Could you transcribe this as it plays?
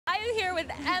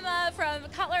with Emma from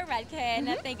Cutler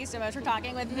Redken. Thank you so much for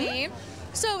talking with me.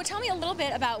 So tell me a little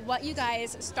bit about what you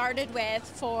guys started with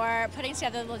for putting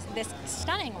together this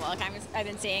stunning look I've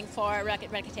been seeing for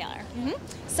Redken Taylor.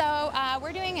 So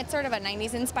we're doing it's sort of a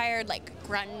 90s inspired like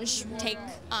grunge take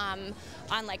on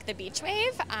like the beach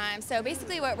wave. So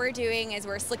basically what we're doing is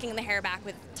we're slicking the hair back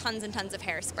with tons and tons of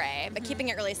hairspray, but keeping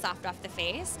it really soft off the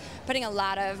face, putting a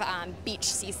lot of beach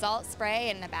sea salt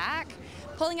spray in the back,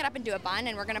 pulling it up into a bun,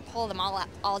 and we're going to pull them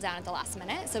all down at the last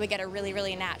minute, so we get a really,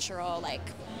 really natural, like,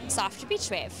 soft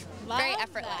beach wave. Very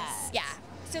effortless. That. Yeah.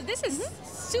 So this is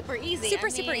super easy. Super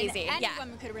easy.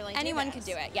 Anyone could really do Anyone could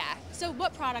do it, yeah. So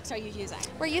what products are you using?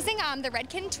 We're using the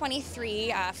Redken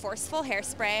 23 Forceful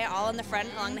Hairspray all in the front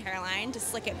along the hairline to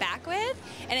slick it back with.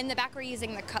 And in the back we're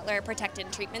using the Cutler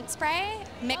Protected Treatment Spray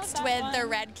mixed with the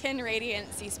Redken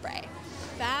Radiant Sea Spray.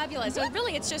 Fabulous. So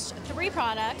really it's just 3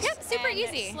 products. Yep, super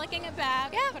easy. Slicking it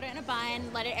back, put it in a bun,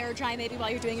 let it air dry maybe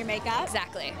while you're doing your makeup.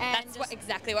 Exactly. And that's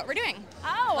exactly what we're doing.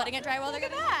 Oh, letting it dry while they're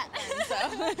getting that.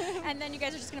 So. And then you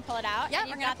guys are just going to pull it out. Yeah, and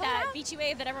you've got that beachy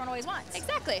wave that everyone always wants.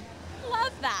 Exactly.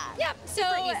 Love that. Yep,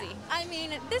 super easy. I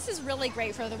mean, this is really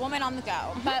great for the woman on the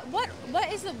go. But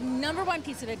what is the #1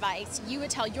 piece of advice you would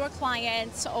tell your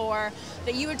clients, or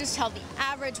that you would just tell the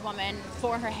average woman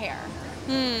for her hair?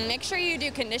 Make sure you do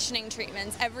conditioning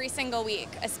treatments every single week,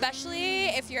 especially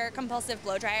if you're a compulsive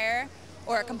blow dryer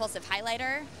or a compulsive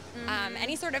highlighter.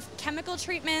 Any sort of chemical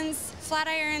treatments, flat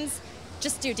irons,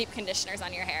 just do deep conditioners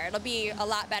on your hair. It'll be a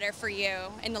lot better for you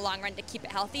in the long run to keep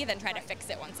it healthy than try to fix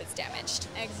it once it's damaged.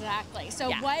 Exactly.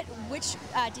 So which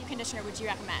deep conditioner would you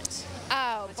recommend?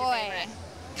 Oh, What's boy. your favorite?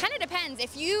 Kind of depends.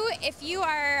 If you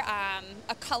are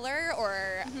a color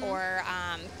or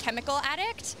chemical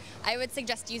addict, I would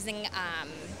suggest using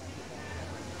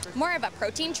more of a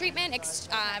protein treatment.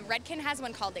 Redken has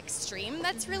one called Extreme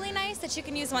that's really nice that you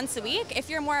can use once a week. If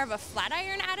you're more of a flat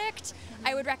iron addict,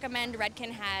 I would recommend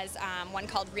Redken has one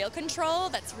called Real Control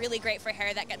that's really great for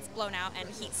hair that gets blown out and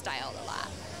heat styled a lot.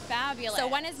 Fabulous. So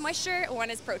one is moisture, one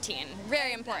is protein.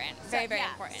 Very important. Very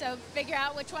important. So figure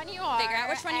out which one you are. Figure out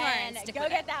which one you are and go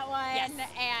get that one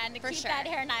and keep that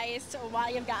hair nice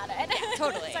while you've got it. Yeah,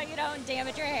 totally. So you don't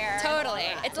damage your hair. Totally.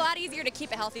 It's a lot easier to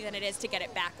keep it healthy than it is to get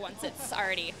it back once it's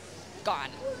already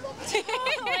gone.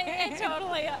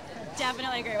 Totally.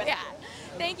 Definitely agree with that.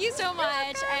 Thank you so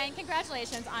much, and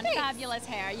congratulations on fabulous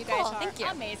hair. You guys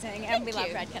are amazing, and we love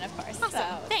Redken, of course. Awesome.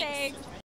 So, thanks.